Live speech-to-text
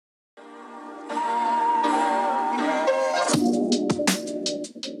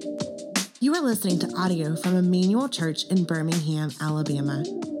are listening to audio from Emmanuel Church in Birmingham, Alabama.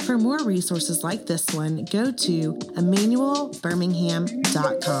 For more resources like this one, go to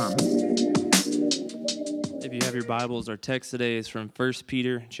emmanuelbirmingham.com. If you have your Bibles, our text today is from 1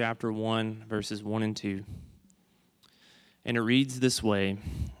 Peter chapter 1, verses 1 and 2. And it reads this way: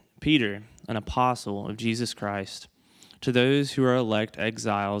 Peter, an apostle of Jesus Christ, to those who are elect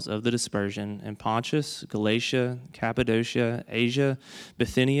exiles of the dispersion in Pontus, Galatia, Cappadocia, Asia,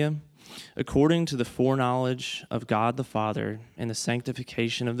 Bithynia, according to the foreknowledge of God the Father and the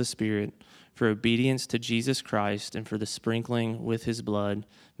sanctification of the Spirit, for obedience to Jesus Christ and for the sprinkling with his blood,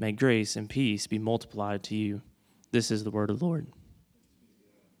 may grace and peace be multiplied to you. This is the word of the Lord.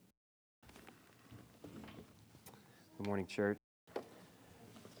 Good morning, church.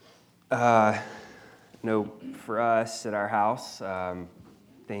 For us at our house,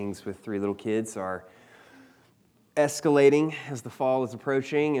 things with 3 little kids are escalating as the fall is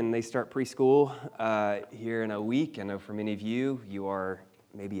approaching and they start preschool here in a week. I know for many of you, you are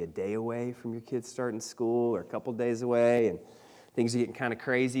maybe a day away from your kids starting school or a couple days away, and things are getting kind of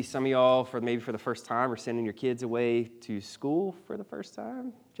crazy. Some of y'all, for the first time, are sending your kids away to school for the first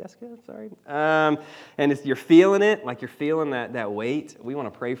time. Jessica, sorry. And you're feeling it, like you're feeling that weight. We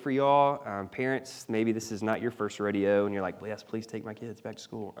want to pray for y'all. Parents, maybe this is not your first rodeo, and you're like, yes, please take my kids back to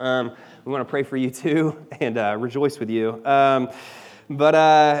school. We want to pray for you too, and rejoice with you. But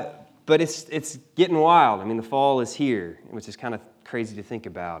it's getting wild. I mean, the fall is here, which is kind of crazy to think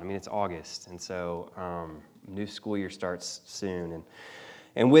about. I mean, it's August, and so new school year starts soon.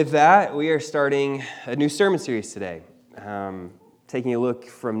 And with that, we are starting a new sermon series today, taking a look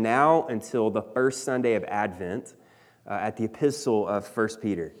from now until the first Sunday of Advent at the epistle of 1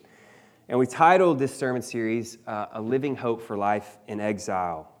 Peter. And we titled this sermon series, A Living Hope for Life in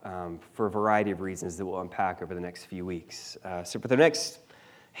Exile, for a variety of reasons that we'll unpack over the next few weeks. So for the next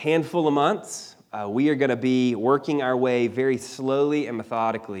handful of months, we are going to be working our way very slowly and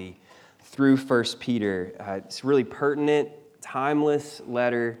methodically through 1 Peter. It's a really pertinent, timeless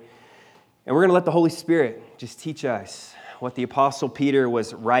letter. And we're going to let the Holy Spirit just teach us what the Apostle Peter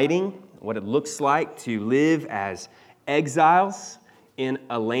was writing, what it looks like to live as exiles in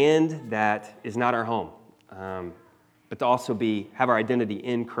a land that is not our home, but to also have our identity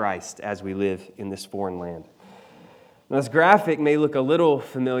in Christ as we live in this foreign land. Now, this graphic may look a little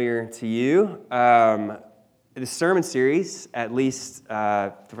familiar to you. The sermon series, at least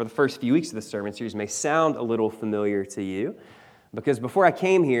for the first few weeks of the sermon series, may sound a little familiar to you, because before I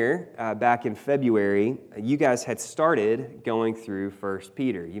came here back in February, you guys had started going through 1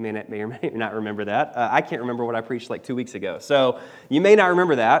 Peter. You may or may not remember that. I can't remember what I preached like 2 weeks ago, so you may not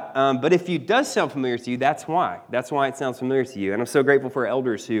remember that. But if it does sound familiar to you, that's why. That's why it sounds familiar to you. And I'm so grateful for our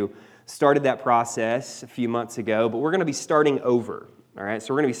elders who started that process a few months ago. But we're going to be starting over. All right,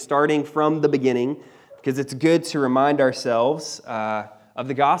 so we're going to be starting from the beginning, because it's good to remind ourselves of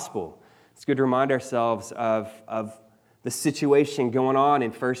the gospel. It's good to remind ourselves of the situation going on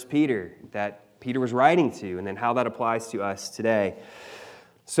in 1 Peter that Peter was writing to, and then how that applies to us today.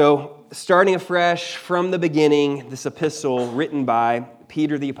 So, starting afresh from the beginning, this epistle written by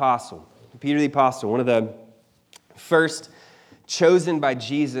Peter the Apostle. Peter the Apostle, one of the first chosen by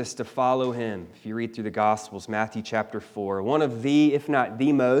Jesus to follow him. If you read through the Gospels, Matthew chapter 4, one of the, if not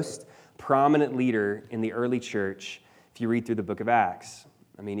the most prominent leader in the early church, if you read through the book of Acts.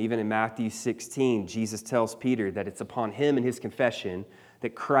 I mean, even in Matthew 16, Jesus tells Peter that it's upon him and his confession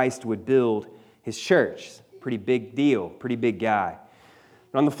that Christ would build his church. Pretty big deal, pretty big guy.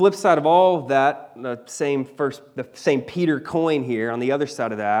 But on the flip side of all of that, the same Peter coin here, on the other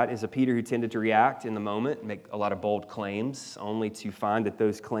side of that is a Peter who tended to react in the moment, make a lot of bold claims, only to find that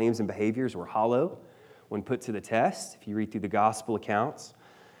those claims and behaviors were hollow when put to the test, if you read through the gospel accounts.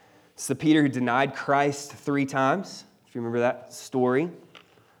 It's the Peter who denied Christ 3 times, if you remember that story,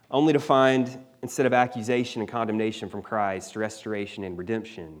 only to find, instead of accusation and condemnation from Christ, restoration and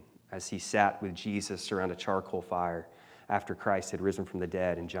redemption as he sat with Jesus around a charcoal fire after Christ had risen from the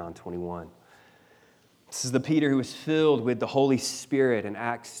dead in John 21. This is the Peter who was filled with the Holy Spirit in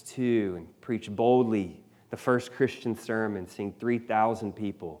Acts 2 and preached boldly the first Christian sermon, seeing 3,000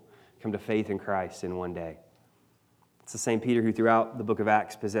 people come to faith in Christ in one day. It's the same Peter who throughout the book of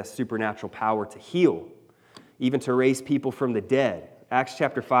Acts possessed supernatural power to heal, even to raise people from the dead. Acts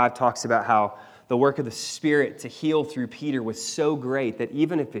chapter 5 talks about how the work of the Spirit to heal through Peter was so great that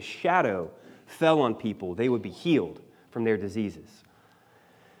even if his shadow fell on people, they would be healed from their diseases.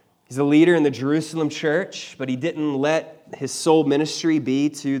 He's a leader in the Jerusalem church, but he didn't let his sole ministry be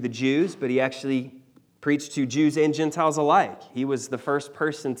to the Jews, but he actually preached to Jews and Gentiles alike. He was the first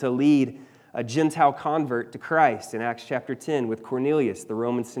person to lead a Gentile convert to Christ in Acts chapter 10 with Cornelius, the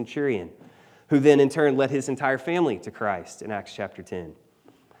Roman centurion. who then in turn led his entire family to Christ in Acts chapter 10.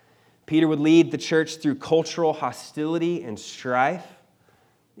 Peter would lead the church through cultural hostility and strife,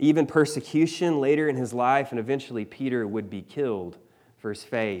 even persecution later in his life, and eventually Peter would be killed for his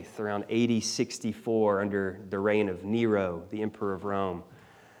faith around AD 64 under the reign of Nero, the emperor of Rome.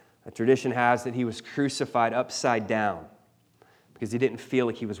 A tradition has that he was crucified upside down because he didn't feel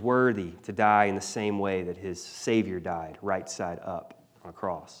like he was worthy to die in the same way that his Savior died, right side up on a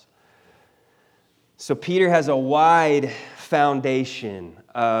cross. So Peter has a wide foundation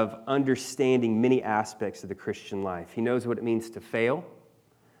of understanding many aspects of the Christian life. He knows what it means to fail.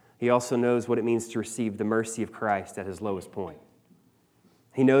 He also knows what it means to receive the mercy of Christ at his lowest point.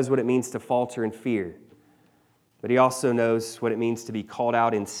 He knows what it means to falter in fear. But he also knows what it means to be called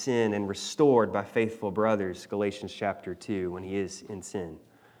out in sin and restored by faithful brothers, Galatians chapter 2, when he is in sin.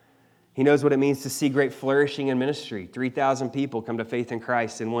 He knows what it means to see great flourishing in ministry. 3,000 people come to faith in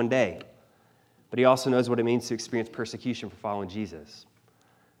Christ in one day. But he also knows what it means to experience persecution for following Jesus.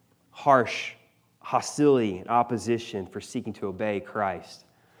 Harsh hostility and opposition for seeking to obey Christ.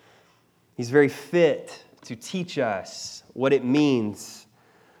 He's very fit to teach us what it means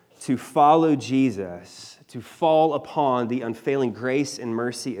to follow Jesus, to fall upon the unfailing grace and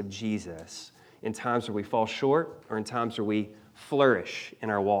mercy of Jesus in times where we fall short or in times where we flourish in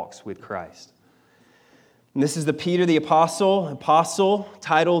our walks with Christ. And this is the Peter the apostle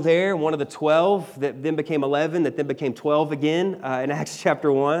title there, one of the 12 that then became 11, that then became 12 again in Acts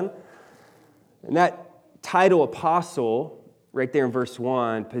chapter 1. And that title apostle, right there in verse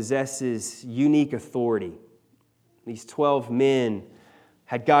 1, possesses unique authority. These 12 men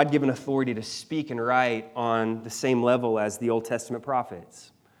had God-given authority to speak and write on the same level as the Old Testament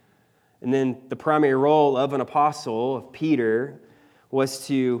prophets. And then the primary role of an apostle, of Peter, was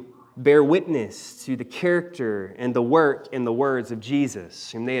to bear witness to the character and the work and the words of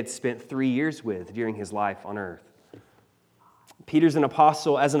Jesus, whom they had spent 3 years with during his life on earth. Peter's an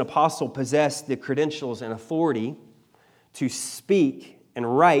apostle, as an apostle, possessed the credentials and authority to speak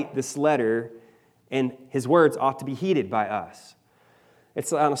and write this letter, and his words ought to be heeded by us.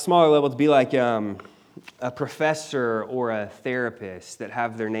 It's on a smaller level to be like a professor or a therapist that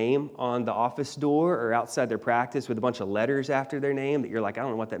have their name on the office door or outside their practice with a bunch of letters after their name that you're like, I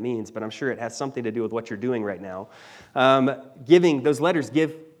don't know what that means, but I'm sure it has something to do with what you're doing right now. Giving those letters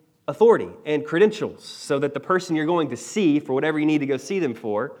give authority and credentials so that the person you're going to see for whatever you need to go see them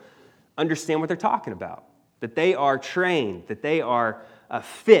for understand what they're talking about, that they are trained, that they are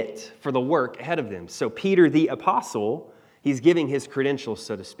fit for the work ahead of them. So Peter the apostle, he's giving his credentials,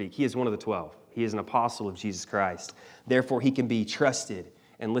 so to speak. He is one of the 12. He is an apostle of Jesus Christ. Therefore, he can be trusted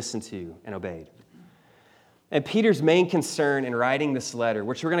and listened to and obeyed. And Peter's main concern in writing this letter,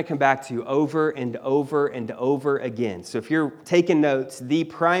 which we're going to come back to over and over and over again. So if you're taking notes, the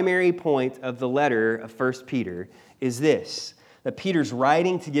primary point of the letter of 1 Peter is this, that Peter's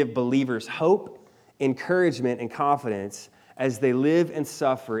writing to give believers hope, encouragement, and confidence as they live and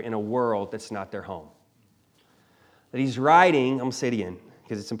suffer in a world that's not their home. That he's writing, I'm going to say it again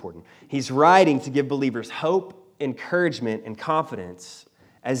because it's important. He's writing to give believers hope, encouragement, and confidence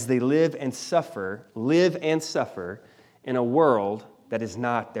as they live and suffer in a world that is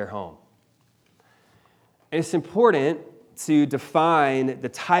not their home. And it's important to define the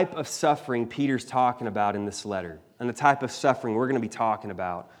type of suffering Peter's talking about in this letter and the type of suffering we're going to be talking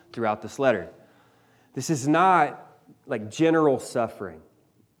about throughout this letter. This is not like general suffering,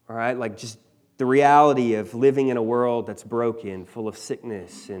 all right? Like just the reality of living in a world that's broken, full of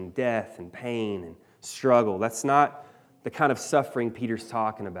sickness and death and pain and struggle. That's not the kind of suffering Peter's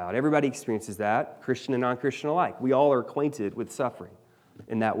talking about. Everybody experiences that, Christian and non-Christian alike. We all are acquainted with suffering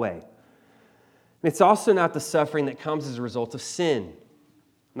in that way. And it's also not the suffering that comes as a result of sin,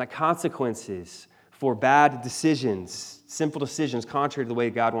 and the consequences for bad decisions, sinful decisions, contrary to the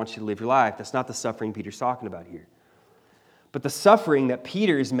way God wants you to live your life. That's not the suffering Peter's talking about here. But the suffering that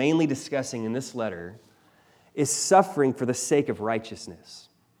Peter is mainly discussing in this letter is suffering for the sake of righteousness,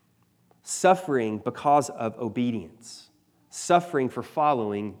 suffering because of obedience, suffering for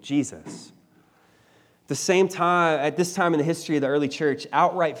following Jesus. At this time in the history of the early church,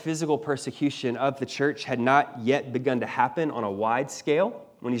 outright physical persecution of the church had not yet begun to happen on a wide scale.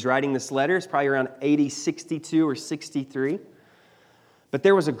 When he's writing this letter, it's probably around AD 62 or 63. But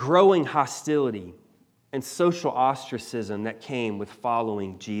there was a growing hostility and social ostracism that came with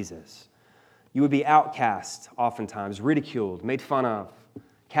following Jesus. You would be outcast oftentimes, ridiculed, made fun of,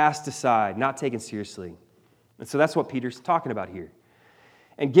 cast aside, not taken seriously. And so that's what Peter's talking about here.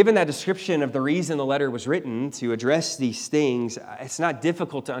 And given that description of the reason the letter was written to address these things, it's not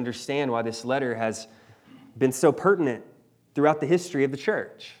difficult to understand why this letter has been so pertinent throughout the history of the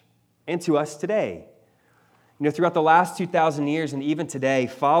church. and to us today. Throughout the last 2,000 years and even today,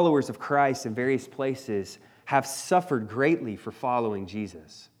 followers of Christ in various places have suffered greatly for following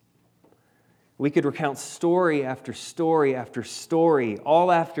Jesus. We could recount story after story after story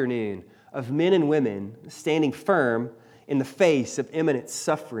all afternoon of men and women standing firm in the face of imminent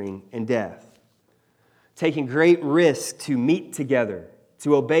suffering and death, taking great risk to meet together,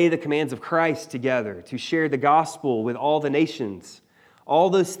 to obey the commands of Christ together, to share the gospel with all the nations. All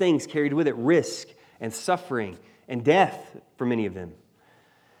those things carried with it risk and suffering and death for many of them.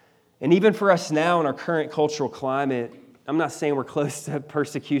 And even for us now in our current cultural climate, I'm not saying we're close to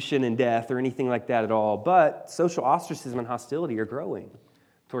persecution and death or anything like that at all, but social ostracism and hostility are growing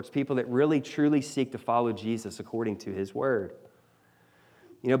towards people that really, truly seek to follow Jesus according to his word.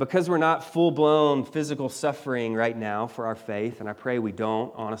 Because we're not full-blown physical suffering right now for our faith, and I pray we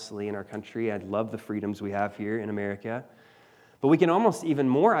don't, honestly, in our country. I love the freedoms we have here in America. But we can almost even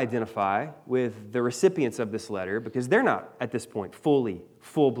more identify with the recipients of this letter because they're not, at this point,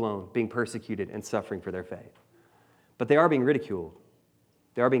 full-blown, being persecuted and suffering for their faith. But they are being ridiculed.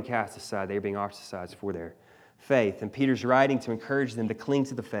 They are being cast aside. They are being ostracized for their faith. And Peter's writing to encourage them to cling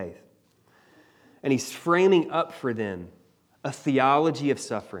to the faith. And he's framing up for them a theology of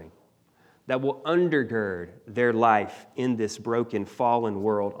suffering that will undergird their life in this broken, fallen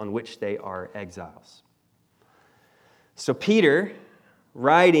world on which they are exiles. So Peter,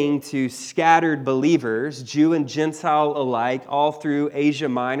 writing to scattered believers, Jew and Gentile alike, all through Asia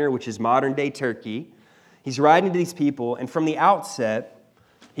Minor, which is modern-day Turkey, he's writing to these people, and from the outset,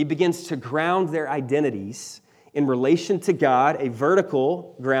 he begins to ground their identities in relation to God, a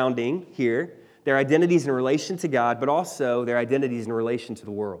vertical grounding here, their identities in relation to God, but also their identities in relation to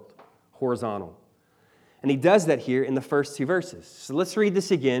the world, horizontal. And he does that here in the first two verses. So let's read this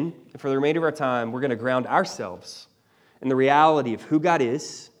again, and for the remainder of our time, we're going to ground ourselves in the reality of who God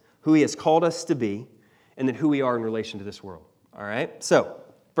is, who he has called us to be, and then who we are in relation to this world. All right? So,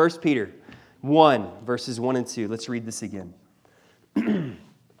 1 Peter 1, verses 1 and 2. Let's read this again.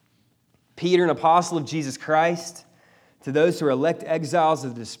 Peter, an apostle of Jesus Christ, to those who are elect exiles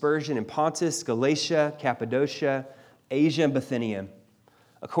of the dispersion in Pontus, Galatia, Cappadocia, Asia, and Bithynia,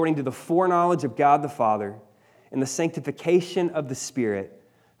 according to the foreknowledge of God the Father, and the sanctification of the Spirit,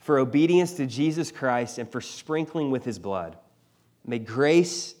 for obedience to Jesus Christ and for sprinkling with his blood. May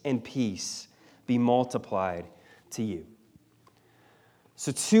grace and peace be multiplied to you.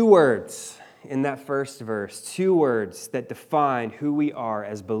 So 2 words in that first verse, 2 words that define who we are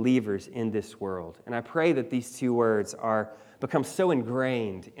as believers in this world. And I pray that these 2 words become so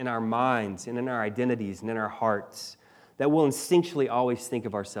ingrained in our minds and in our identities and in our hearts that we'll instinctually always think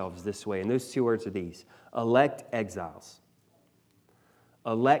of ourselves this way. And those 2 words are these: elect exiles.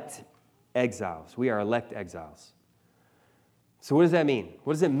 Elect exiles. We are elect exiles. So what does that mean?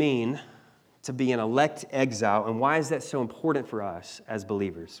 What does it mean to be an elect exile, and why is that so important for us as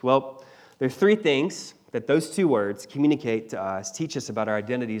believers? Well, there are 3 things that those 2 words communicate to us, teach us about our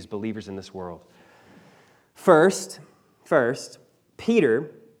identity as believers in this world. First, Peter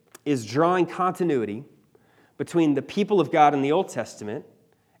is drawing continuity between the people of God in the Old Testament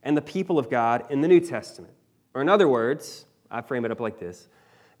and the people of God in the New Testament. Or in other words, I frame it up like this: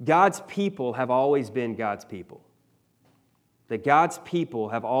 God's people have always been God's people. That God's people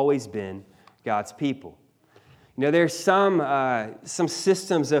have always been God's people. There's some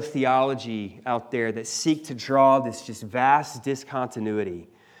systems of theology out there that seek to draw this just vast discontinuity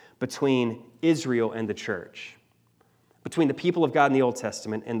between Israel and the church, between the people of God in the Old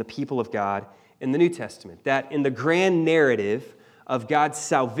Testament and the people of God in the New Testament. That in the grand narrative of God's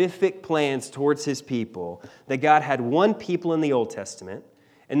salvific plans towards his people, that God had one people in the Old Testament,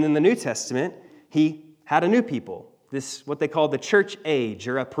 and in the New Testament, he had a new people. This, what they call the church age,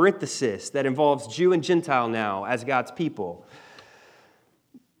 or a parenthesis that involves Jew and Gentile now as God's people.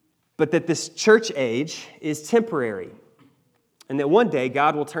 But that this church age is temporary, and that one day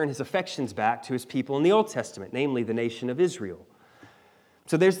God will turn his affections back to his people in the Old Testament, namely the nation of Israel.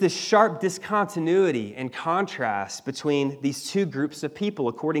 So there's this sharp discontinuity and contrast between these 2 groups of people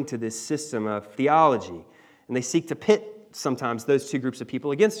according to this system of theology. And they seek to pit sometimes those 2 groups of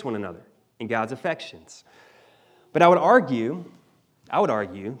people against one another in God's affections. But I would argue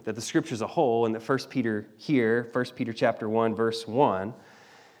that the Scripture as a whole, and that 1 Peter chapter 1, verse 1,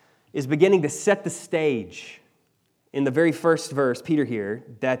 is beginning to set the stage in the very first verse, Peter here,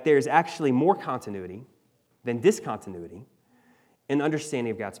 that there's actually more continuity than discontinuity in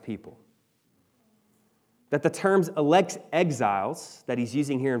understanding of God's people. That the terms elect exiles that he's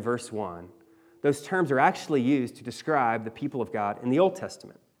using here in verse 1, those terms are actually used to describe the people of God in the Old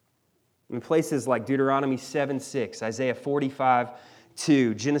Testament. In places like Deuteronomy 7:6, Isaiah 45:10,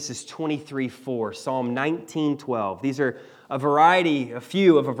 2, Genesis 23:4, Psalm 19:12. These are a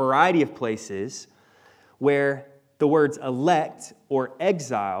few of a variety of places where the words elect or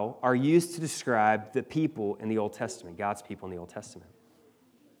exile are used to describe the people in the Old Testament, God's people in the Old Testament.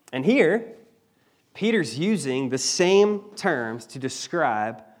 And here, Peter's using the same terms to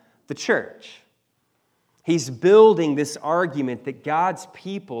describe the church. He's building this argument that God's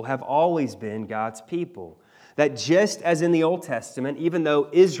people have always been God's people. That just as in the Old Testament, even though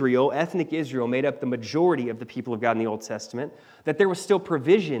Israel, ethnic Israel, made up the majority of the people of God in the Old Testament, that there was still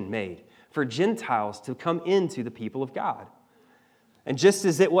provision made for Gentiles to come into the people of God. And just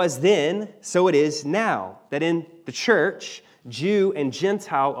as it was then, so it is now, that in the church, Jew and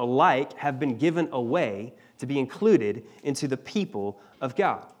Gentile alike have been given a way to be included into the people of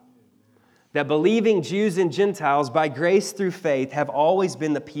God. That believing Jews and Gentiles by grace through faith have always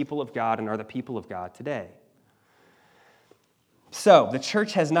been the people of God and are the people of God today. So, the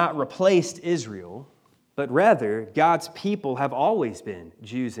church has not replaced Israel, but rather God's people have always been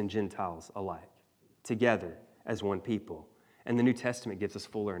Jews and Gentiles alike, together as one people. And the New Testament gives us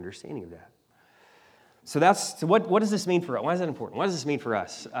fuller understanding of that. So what does this mean for us? Why is that important? What does this mean for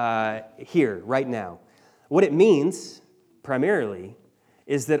us here, right now? What it means, primarily,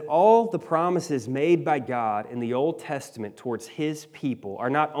 is that all the promises made by God in the Old Testament towards His people are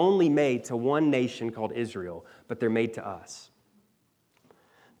not only made to one nation called Israel, but they're made to us.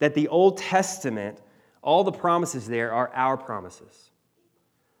 That the Old Testament, all the promises there are our promises.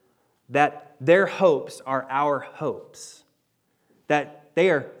 That their hopes are our hopes. That they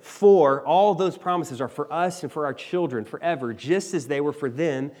are all those promises are for us and for our children forever, just as they were for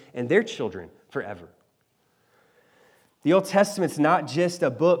them and their children forever. The Old Testament's not just a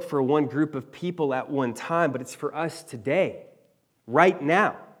book for one group of people at one time, but it's for us today, right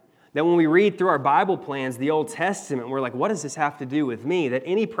now. That when we read through our Bible plans, the Old Testament, we're like, what does this have to do with me? That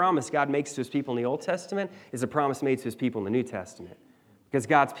any promise God makes to His people in the Old Testament is a promise made to His people in the New Testament. Because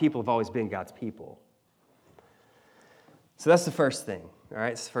God's people have always been God's people. So that's the first thing. All right,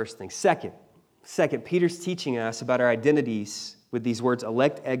 that's the first thing. Second, Peter's teaching us about our identities with these words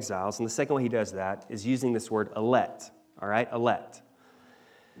elect, exiles. And the second way he does that is using this word elect. All right, elect.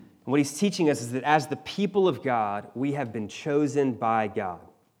 And what he's teaching us is that as the people of God, we have been chosen by God.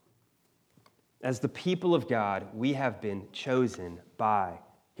 As the people of God, we have been chosen by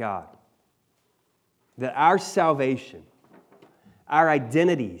God. That our salvation, our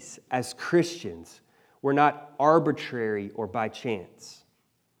identities as Christians were not arbitrary or by chance,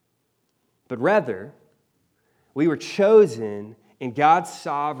 but rather we were chosen in God's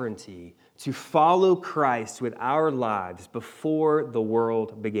sovereignty to follow Christ with our lives before the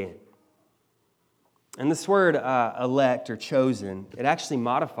world began. And this word elect or chosen, it actually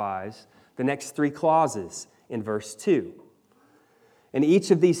modifies the next three clauses in verse 2. And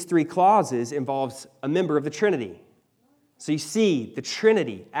each of these three clauses involves a member of the Trinity. So you see the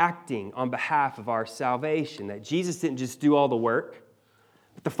Trinity acting on behalf of our salvation, that Jesus didn't just do all the work,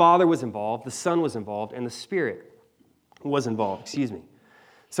 but the Father was involved, the Son was involved, and the Spirit was involved.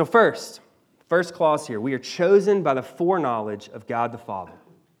 So first clause here, we are chosen by the foreknowledge of God the Father.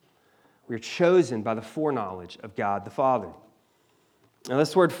 We are chosen by the foreknowledge of God the Father. Now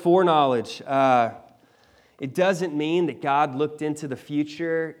this word foreknowledge, it doesn't mean that God looked into the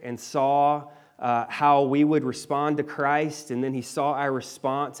future and saw how we would respond to Christ, and then He saw our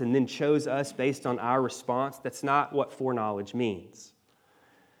response and then chose us based on our response. That's not what foreknowledge means.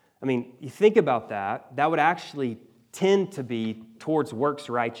 I mean, you think about that, that would actually tend to be towards works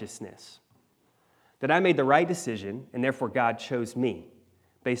righteousness. That I made the right decision, and therefore God chose me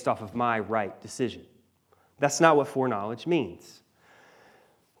based off of my right decision. That's not what foreknowledge means.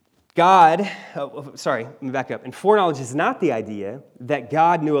 Let me back up. And foreknowledge is not the idea that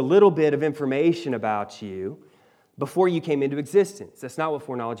God knew a little bit of information about you before you came into existence. That's not what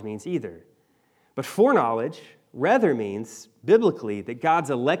foreknowledge means either. But foreknowledge rather means, biblically, that God's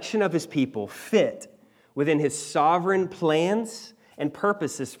election of His people fit within His sovereign plans and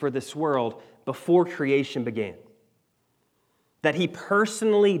purposes for this world before creation began. That He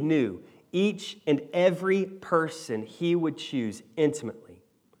personally knew each and every person He would choose intimately.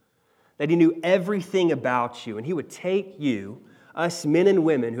 That He knew everything about you, and He would take you, us men and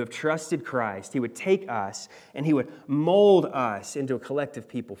women who have trusted Christ, He would take us and He would mold us into a collective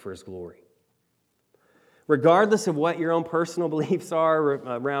people for His glory. Regardless of what your own personal beliefs are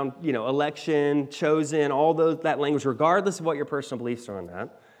around, election, chosen, all that language, regardless of what your personal beliefs are on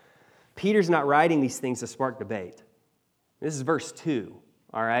that, Peter's not writing these things to spark debate. This is verse 2,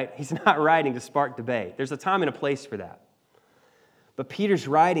 all right? He's not writing to spark debate. There's a time and a place for that. But Peter's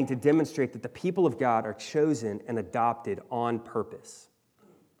writing to demonstrate that the people of God are chosen and adopted on purpose.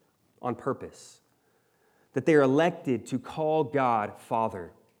 On purpose. That they are elected to call God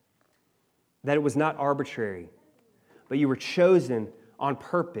Father. That it was not arbitrary, but you were chosen on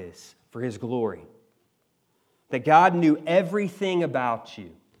purpose for His glory. That God knew everything about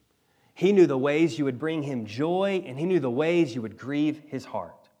you. He knew the ways you would bring Him joy, and He knew the ways you would grieve His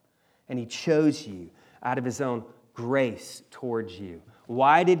heart. And He chose you out of His own grace towards you.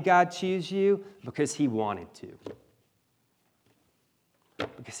 Why did God choose you? Because He wanted to.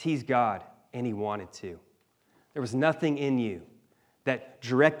 Because He's God and He wanted to. There was nothing in you that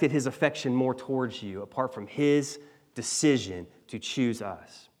directed His affection more towards you apart from His decision to choose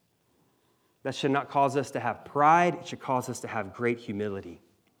us. That should not cause us to have pride. It should cause us to have great humility.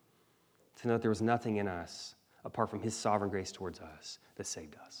 To know that there was nothing in us apart from His sovereign grace towards us that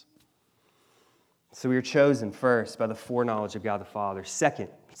saved us. So we are chosen first by the foreknowledge of God the Father. Second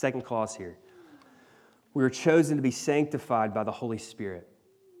clause here. We were chosen to be sanctified by the Holy Spirit.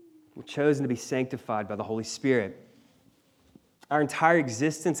 We're chosen to be sanctified by the Holy Spirit. Our entire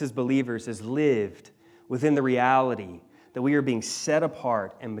existence as believers is lived within the reality that we are being set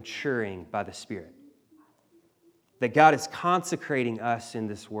apart and maturing by the Spirit. That God is consecrating us in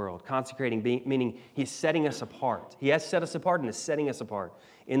this world. Consecrating meaning He's setting us apart. He has set us apart and is setting us apart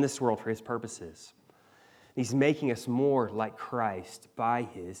in this world for His purposes. He's making us more like Christ by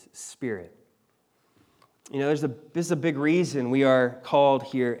His Spirit. You know, this is a big reason we are called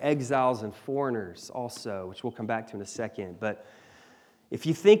here exiles and foreigners also, which we'll come back to in a second. But if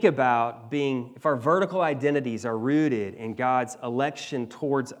you think about if our vertical identities are rooted in God's election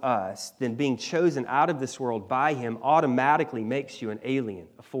towards us, then being chosen out of this world by Him automatically makes you an alien,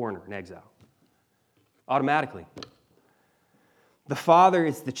 a foreigner, an exile. Automatically. The Father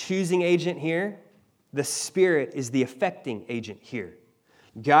is the choosing agent here. The Spirit is the affecting agent here.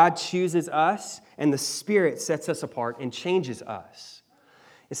 God chooses us, and the Spirit sets us apart and changes us.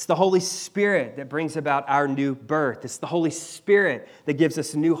 It's the Holy Spirit that brings about our new birth. It's the Holy Spirit that gives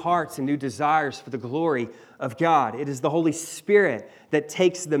us new hearts and new desires for the glory of God. It is the Holy Spirit that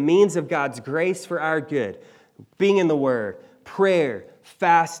takes the means of God's grace for our good, being in the Word, prayer,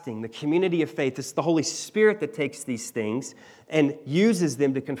 fasting, the community of faith. It's the Holy Spirit that takes these things and uses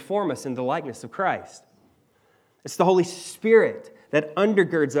them to conform us into the likeness of Christ. It's the Holy Spirit that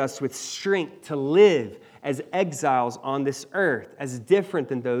undergirds us with strength to live as exiles on this earth, as different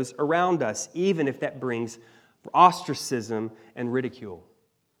than those around us, even if that brings ostracism and ridicule.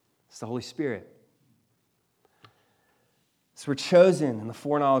 It's the Holy Spirit. So we're chosen in the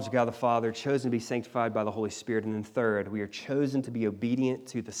foreknowledge of God the Father, chosen to be sanctified by the Holy Spirit, and then third, we are chosen to be obedient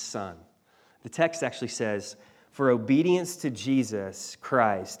to the Son. The text actually says, for obedience to Jesus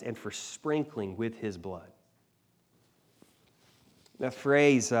Christ and for sprinkling with His blood. That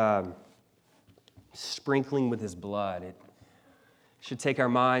phrase, sprinkling with His blood, it should take our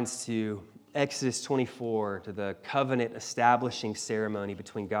minds to Exodus 24, to the covenant establishing ceremony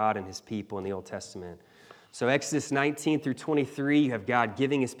between God and His people in the Old Testament. So Exodus 19 through 23, you have God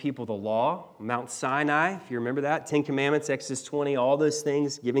giving His people the law, Mount Sinai, if you remember that, 10 Commandments, Exodus 20, all those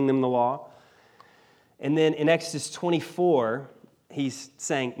things, giving them the law. And then in Exodus 24, He's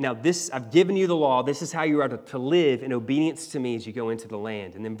saying, now I've given you the law. This is how you are to live in obedience to me as you go into the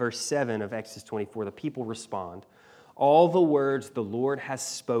land. And then verse 7 of Exodus 24, the people respond, all the words the Lord has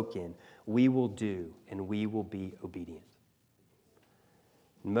spoken, we will do, and we will be obedient.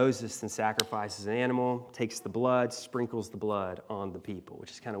 And Moses then sacrifices an animal, takes the blood, sprinkles the blood on the people,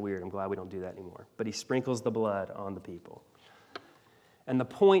 which is kind of weird. I'm glad we don't do that anymore. But he sprinkles the blood on the people. And the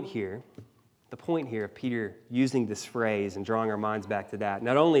point here of Peter using this phrase and drawing our minds back to that,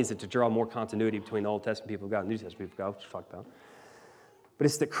 not only is it to draw more continuity between the Old Testament people of God and the New Testament people of God, which we talked about, but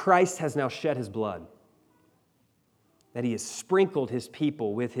it's that Christ has now shed His blood, that He has sprinkled His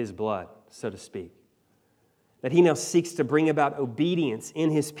people with His blood, so to speak, that He now seeks to bring about obedience in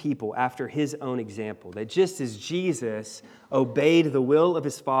His people after His own example, that just as Jesus obeyed the will of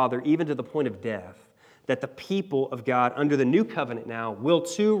His Father even to the point of death, that the people of God under the new covenant now will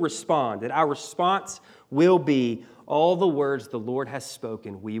too respond, that our response will be, all the words the Lord has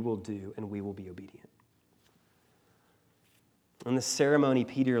spoken we will do, and we will be obedient. In the ceremony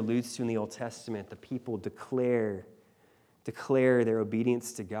Peter alludes to in the Old Testament, the people declare their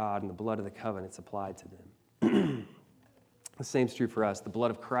obedience to God, and the blood of the covenant is applied to them. The same is true for us. The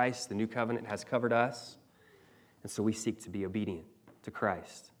blood of Christ, the new covenant, has covered us, and so we seek to be obedient to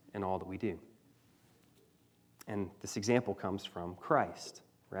Christ in all that we do. And this example comes from Christ,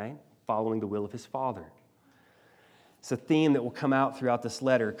 right? Following the will of His Father. It's a theme that will come out throughout this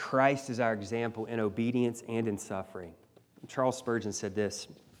letter. Christ is our example in obedience and in suffering. Charles Spurgeon said this.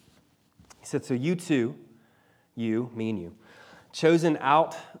 He said, so you too, you, me and you, chosen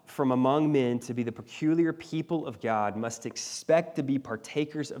out from among men to be the peculiar people of God, must expect to be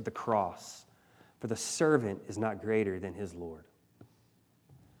partakers of the cross, for the servant is not greater than his Lord.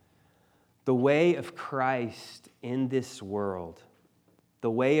 The way of Christ in this world,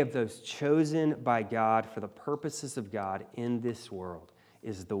 the way of those chosen by God for the purposes of God in this world,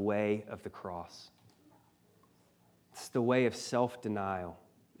 is the way of the cross. It's the way of self-denial.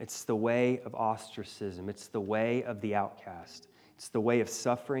 It's the way of ostracism. It's the way of the outcast. It's the way of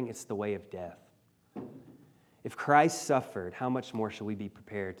suffering. It's the way of death. If Christ suffered, how much more shall we be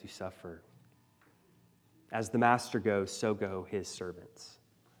prepared to suffer? As the master goes, so go his servants.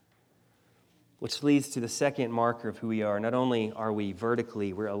 Which leads to the second marker of who we are. Not only are we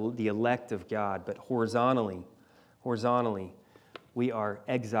vertically, we're the elect of God, but horizontally, we are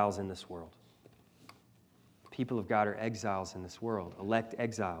exiles in this world. People of God are exiles in this world, elect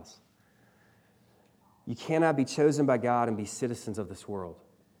exiles. You cannot be chosen by God and be citizens of this world.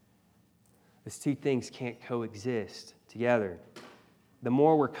 Those two things can't coexist together. The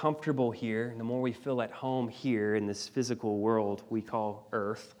more we're comfortable here, the more we feel at home here in this physical world we call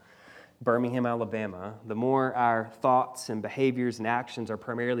Earth, Birmingham, Alabama, the more our thoughts and behaviors and actions are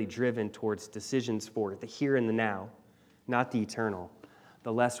primarily driven towards decisions for the here and the now, not the eternal,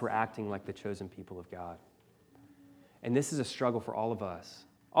 the less we're acting like the chosen people of God. And this is a struggle for all of us.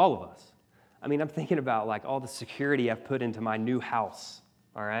 All of us. I mean, I'm thinking about like all the security I've put into my new house,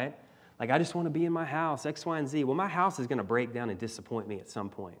 all right? Like, I just want to be in my house, X, Y, and Z. Well, my house is going to break down and disappoint me at some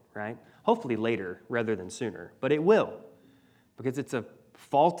point, right? Hopefully later rather than sooner. But it will, because it's a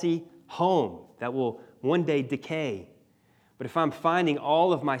faulty home that will one day decay. But if I'm finding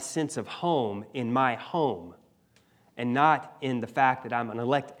all of my sense of home in my home and not in the fact that I'm an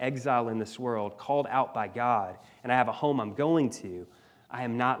elect exile in this world, called out by God, and I have a home I'm going to, I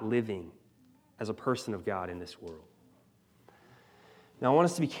am not living as a person of God in this world. Now, I want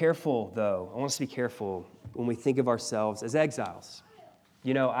us to be careful, though. I want us to be careful when we think of ourselves as exiles.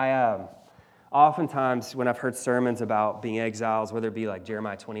 You know, oftentimes when I've heard sermons about being exiles, whether it be like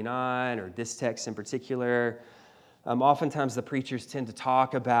Jeremiah 29 or this text in particular, oftentimes the preachers tend to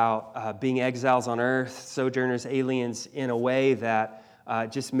talk about being exiles on earth, sojourners, aliens, in a way that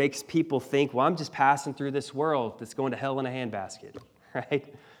just makes people think, well, I'm just passing through this world that's going to hell in a handbasket,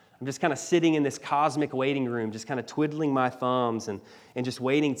 right? I'm just kind of sitting in this cosmic waiting room, just kind of twiddling my thumbs and just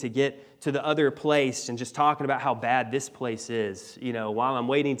waiting to get to the other place and just talking about how bad this place is, you know, while I'm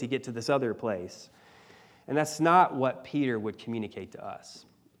waiting to get to this other place. And that's not what Peter would communicate to us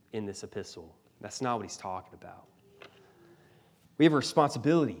in this epistle. That's not what he's talking about. We have a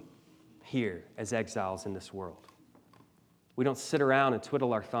responsibility here as exiles in this world. We don't sit around and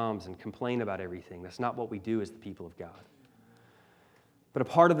twiddle our thumbs and complain about everything. That's not what we do as the people of God. But a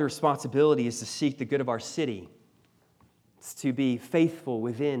part of the responsibility is to seek the good of our city. It's to be faithful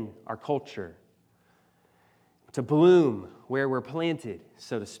within our culture. To bloom where we're planted,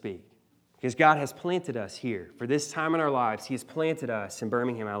 so to speak. Because God has planted us here. For this time in our lives, He has planted us in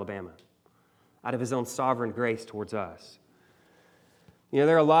Birmingham, Alabama, out of His own sovereign grace towards us. You know,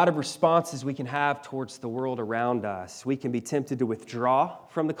 there are a lot of responses we can have towards the world around us. We can be tempted to withdraw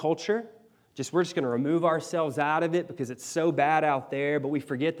from the culture. We're just going to remove ourselves out of it because it's so bad out there, but we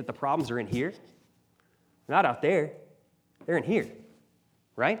forget that the problems are in here. They're not out there. They're in here,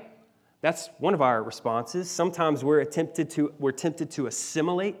 right? That's one of our responses. Sometimes we're tempted to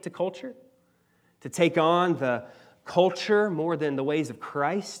assimilate to culture, to take on the culture more than the ways of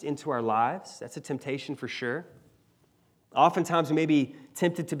Christ into our lives. That's a temptation for sure. Oftentimes we may be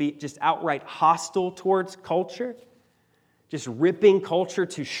tempted to be just outright hostile towards culture. Just ripping culture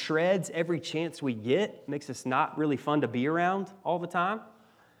to shreds every chance we get makes us not really fun to be around all the time.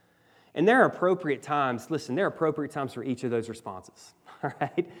 And there are appropriate times, there are appropriate times for each of those responses, all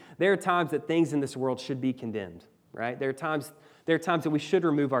right? There are times that things in this world should be condemned, right? There are times that we should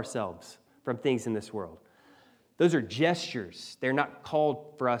remove ourselves from things in this world. Those are gestures. They're not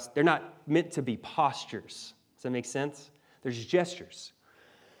called for us. They're not meant to be postures. Does that make sense? There's gestures.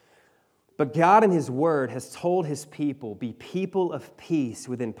 But God in His Word has told His people, be people of peace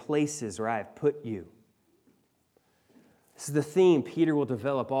within places where I have put you. This is the theme Peter will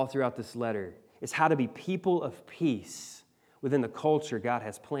develop all throughout this letter, is how to be people of peace within the culture God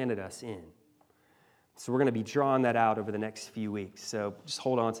has planted us in. So we're going to be drawing that out over the next few weeks, so just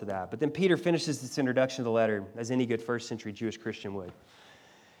hold on to that. But then Peter finishes this introduction to the letter as any good first century Jewish Christian would.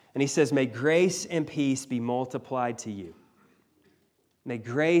 And he says, may grace and peace be multiplied to you. May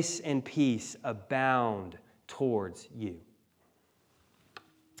grace and peace abound towards you.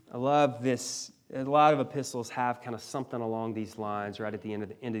 I love this A lot of epistles have kind of something along these lines right at the end of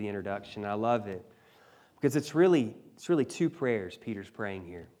the introduction. I love it because it's really two prayers Peter's praying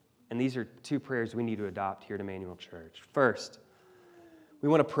here. And these are two prayers we need to adopt here at Emmanuel Church. First, we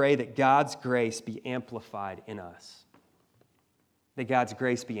want to pray that God's grace be amplified in us. That God's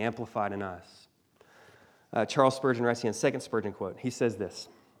grace be amplified in us. Charles Spurgeon writes in second Spurgeon quote. He says this,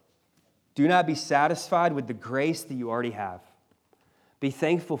 "Do not be satisfied with the grace that you already have. Be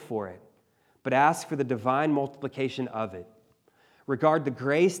thankful for it, but ask for the divine multiplication of it. Regard the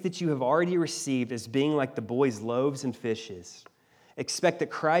grace that you have already received as being like the boy's loaves and fishes. Expect that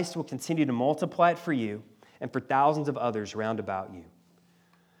Christ will continue to multiply it for you and for thousands of others round about you."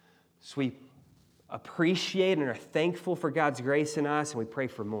 So we appreciate and are thankful for God's grace in us, and we pray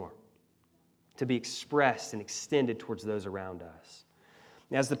for more to be expressed and extended towards those around us.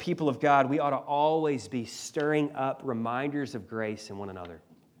 And as the people of God, we ought to always be stirring up reminders of grace in one another.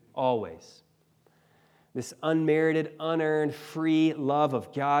 Always. This unmerited, unearned, free love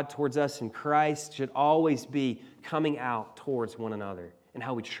of God towards us in Christ should always be coming out towards one another and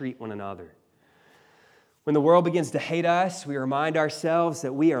how we treat one another. When the world begins to hate us, we remind ourselves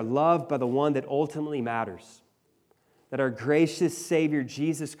that we are loved by the one that ultimately matters. That our gracious Savior,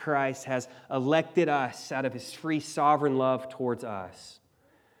 Jesus Christ, has elected us out of his free sovereign love towards us.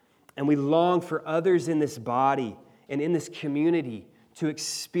 And we long for others in this body and in this community to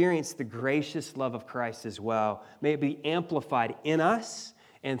experience the gracious love of Christ as well. May it be amplified in us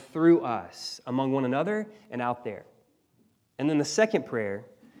and through us, among one another and out there. And then the second prayer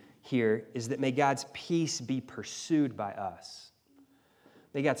here is that may God's peace be pursued by us.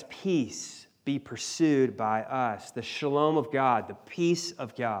 May God's peace be pursued by us. The shalom of God, the peace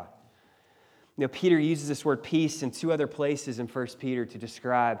of God. You know, Peter uses this word peace in two other places in 1 Peter to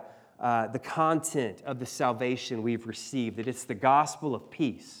describe the content of the salvation we've received, that it's the gospel of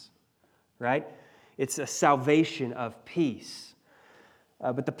peace, right? It's a salvation of peace.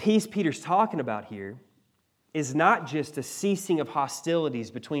 But the peace Peter's talking about here is not just a ceasing of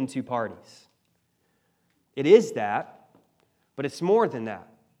hostilities between two parties. It is that, but it's more than that.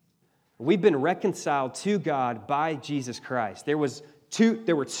 We've been reconciled to God by Jesus Christ. There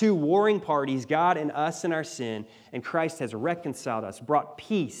were two warring parties, God and us in our sin, and Christ has reconciled us, brought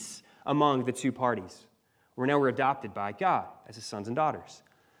peace among the two parties. We're adopted by God as his sons and daughters.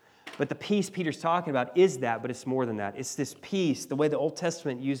 But the peace Peter's talking about is that, but it's more than that. It's this peace, the way the Old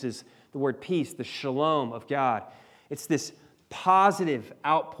Testament uses the word peace, the shalom of God. It's this positive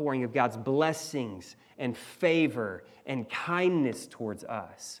outpouring of God's blessings and favor and kindness towards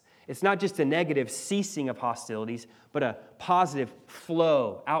us. It's not just a negative ceasing of hostilities, but a positive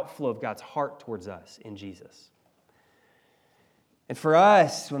outflow of God's heart towards us in Jesus. And for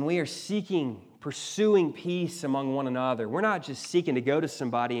us, when we are pursuing peace among one another, we're not just seeking to go to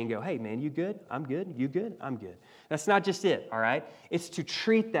somebody and go, "Hey, man, you good? I'm good. You good? I'm good." That's not just it, all right? It's to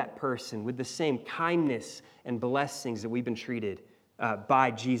treat that person with the same kindness and blessings that we've been treated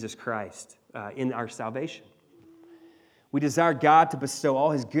by Jesus Christ in our salvation. We desire God to bestow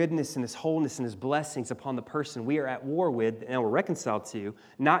all his goodness and his wholeness and his blessings upon the person we are at war with and we're reconciled to,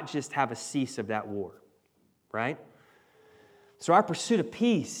 not just have a cease of that war, right? So our pursuit of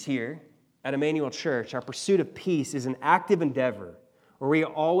peace here at Emmanuel Church, our pursuit of peace is an active endeavor where we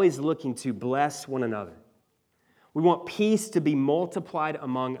are always looking to bless one another. We want peace to be multiplied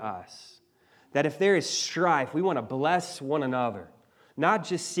among us. That if there is strife, we want to bless one another. Not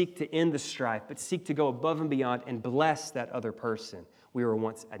just seek to end the strife, but seek to go above and beyond and bless that other person we were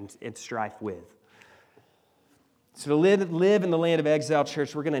once in strife with. So to live in the land of exile,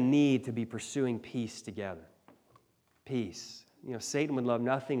 church, we're going to need to be pursuing peace together. Peace. You know, Satan would love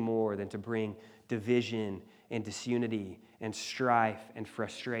nothing more than to bring division and disunity and strife and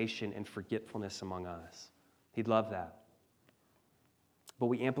frustration and forgetfulness among us. He'd love that. But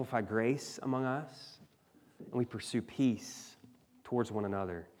we amplify grace among us, and we pursue peace towards one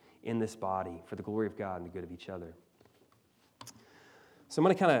another in this body for the glory of God and the good of each other. So I'm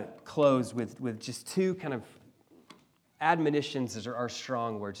going to kind of close with just two kind of admonitions that are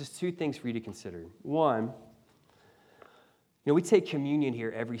strong words, just two things for you to consider. One, we take communion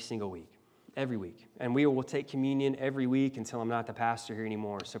here every single week, every week. And we will take communion every week until I'm not the pastor here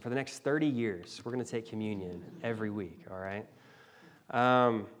anymore. So for the next 30 years, we're going to take communion every week, all right?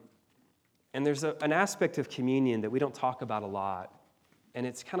 And there's an aspect of communion that we don't talk about a lot. And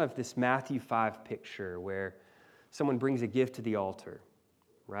it's kind of this Matthew 5 picture where someone brings a gift to the altar,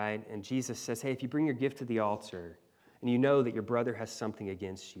 right? And Jesus says, hey, if you bring your gift to the altar and you know that your brother has something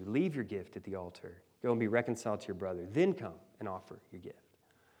against you, leave your gift at the altar. Go and be reconciled to your brother. Then come and offer your gift.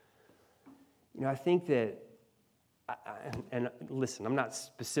 I think that and listen, I'm not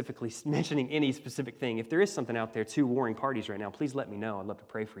specifically mentioning any specific thing. If there is something out there, two warring parties right now, please let me know. I'd love to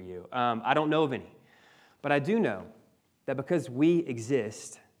pray for you. I don't know of any. But I do know that because we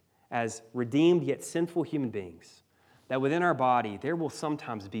exist as redeemed yet sinful human beings, that within our body there will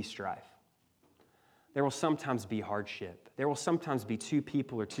sometimes be strife. There will sometimes be hardship. There will sometimes be two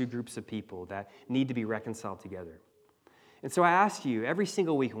people or two groups of people that need to be reconciled together. And so I ask you every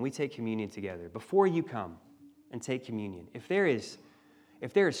single week when we take communion together, before you come and take communion, if there is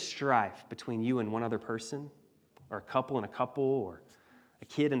strife between you and one other person, or a couple and a couple, or a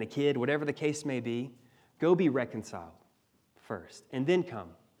kid and a kid, whatever the case may be, go be reconciled first, and then come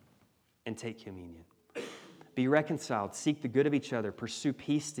and take communion. Be reconciled, seek the good of each other, pursue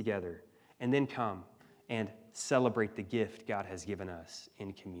peace together, and then come and celebrate the gift God has given us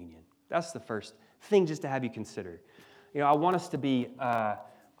in communion. That's the first thing just to have you consider. I want us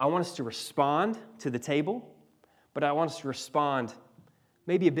to respond to the table, but I want us to respond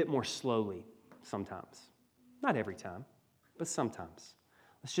maybe a bit more slowly sometimes. Not every time, but sometimes.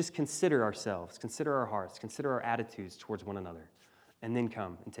 Let's just consider ourselves, consider our hearts, consider our attitudes towards one another, and then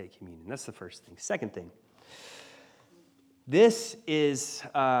come and take communion. That's the first thing. Second thing, this is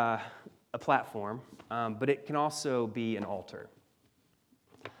a platform, but it can also be an altar.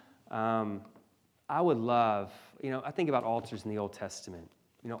 I would love, I think about altars in the Old Testament.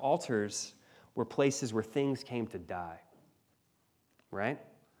 Altars were places where things came to die, right?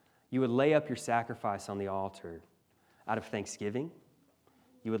 You would lay up your sacrifice on the altar out of thanksgiving.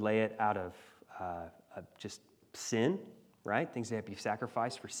 You would lay it out of just sin, right? Things that have to be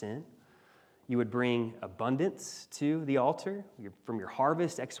sacrificed for sin. You would bring abundance to the altar from your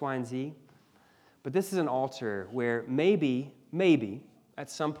harvest, X, Y, and Z. But this is an altar where maybe, at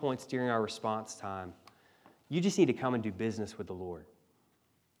some points during our response time, you just need to come and do business with the Lord,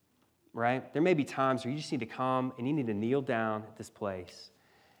 right? There may be times where you just need to come and you need to kneel down at this place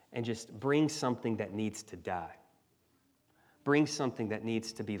and just bring something that needs to die. Bring something that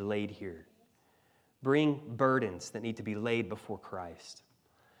needs to be laid here. Bring burdens that need to be laid before Christ.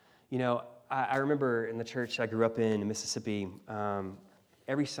 I remember in the church I grew up in Mississippi,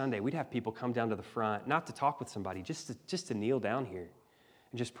 every Sunday we'd have people come down to the front, not to talk with somebody, just to kneel down here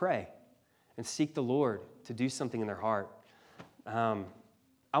and just pray and seek the Lord to do something in their heart.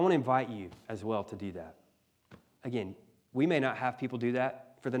 I want to invite you as well to do that. Again, we may not have people do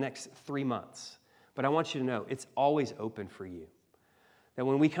that for the next 3 months, but I want you to know it's always open for you. That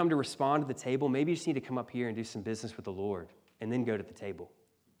when we come to respond to the table, maybe you just need to come up here and do some business with the Lord and then go to the table,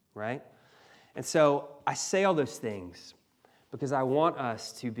 right? And so I say all those things because I want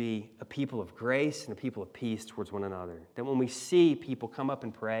us to be a people of grace and a people of peace towards one another. That when we see people come up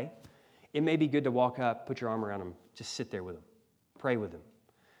and pray, it may be good to walk up, put your arm around them, just sit there with them, pray with them.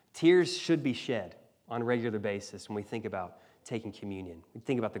 Tears should be shed on a regular basis when we think about taking communion. We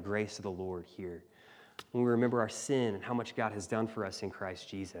think about the grace of the Lord here. When we remember our sin and how much God has done for us in Christ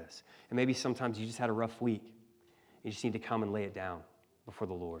Jesus. And maybe sometimes you just had a rough week. You just need to come and lay it down before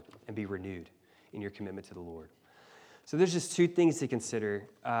the Lord and be renewed in your commitment to the Lord. So there's just two things to consider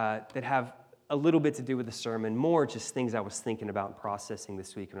that have a little bit to do with the sermon, more just things I was thinking about and processing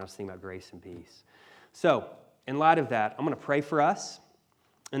this week when I was thinking about grace and peace. So in light of that, I'm going to pray for us,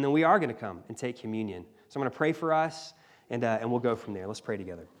 and then we are going to come and take communion. So I'm going to pray for us, and we'll go from there. Let's pray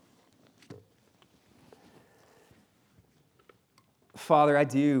together. Father, I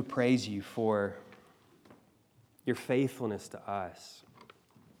do praise you for your faithfulness to us.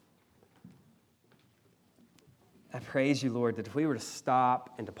 I praise you, Lord, that if we were to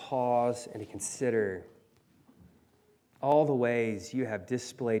stop and to pause and to consider all the ways you have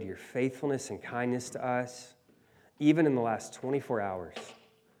displayed your faithfulness and kindness to us, even in the last 24 hours,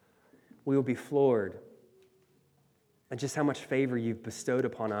 we will be floored at just how much favor you've bestowed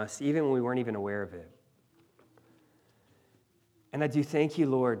upon us, even when we weren't even aware of it. And I do thank you,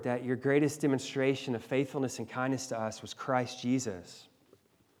 Lord, that your greatest demonstration of faithfulness and kindness to us was Christ Jesus.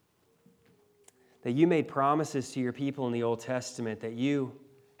 That you made promises to your people in the Old Testament that you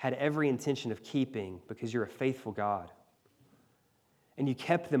had every intention of keeping because you're a faithful God. And you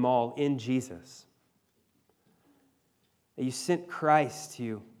kept them all in Jesus. That you sent Christ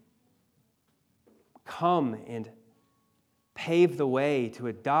to come and pave the way to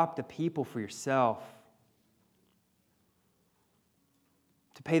adopt a people for yourself.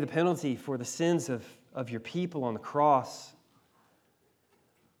 To pay the penalty for the sins of your people on the cross,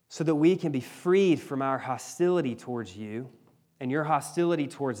 so that we can be freed from our hostility towards you and your hostility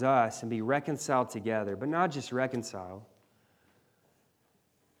towards us and be reconciled together, but not just reconciled,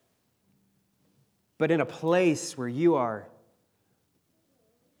 but in a place where you are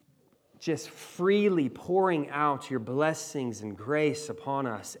just freely pouring out your blessings and grace upon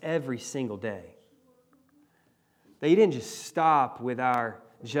us every single day. That you didn't just stop with our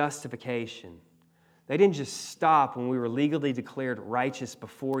justification. They didn't just stop when we were legally declared righteous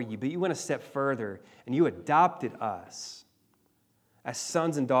before you, but you went a step further and you adopted us as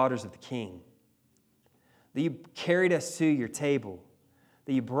sons and daughters of the King. That you carried us to your table,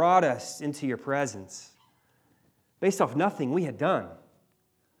 that you brought us into your presence based off nothing we had done,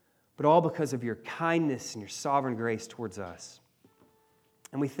 but all because of your kindness and your sovereign grace towards us.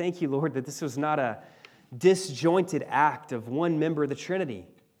 And we thank you, Lord, that this was not a disjointed act of one member of the Trinity,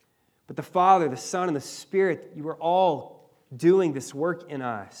 but the Father, the Son, and the Spirit. You were all doing this work in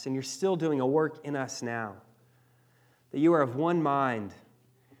us, and you're still doing a work in us now. That you are of one mind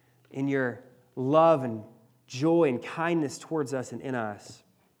in your love and joy and kindness towards us and in us.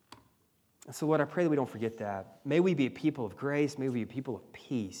 And so, Lord, I pray that we don't forget that. May we be a people of grace. May we be a people of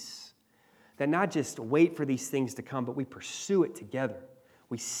peace. That not just wait for these things to come, but we pursue it together.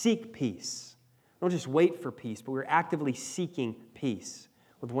 We seek peace. Don't just wait for peace, but we're actively seeking peace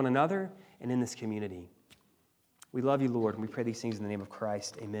with one another and in this community. We love you, Lord, and we pray these things in the name of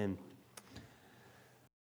Christ. Amen.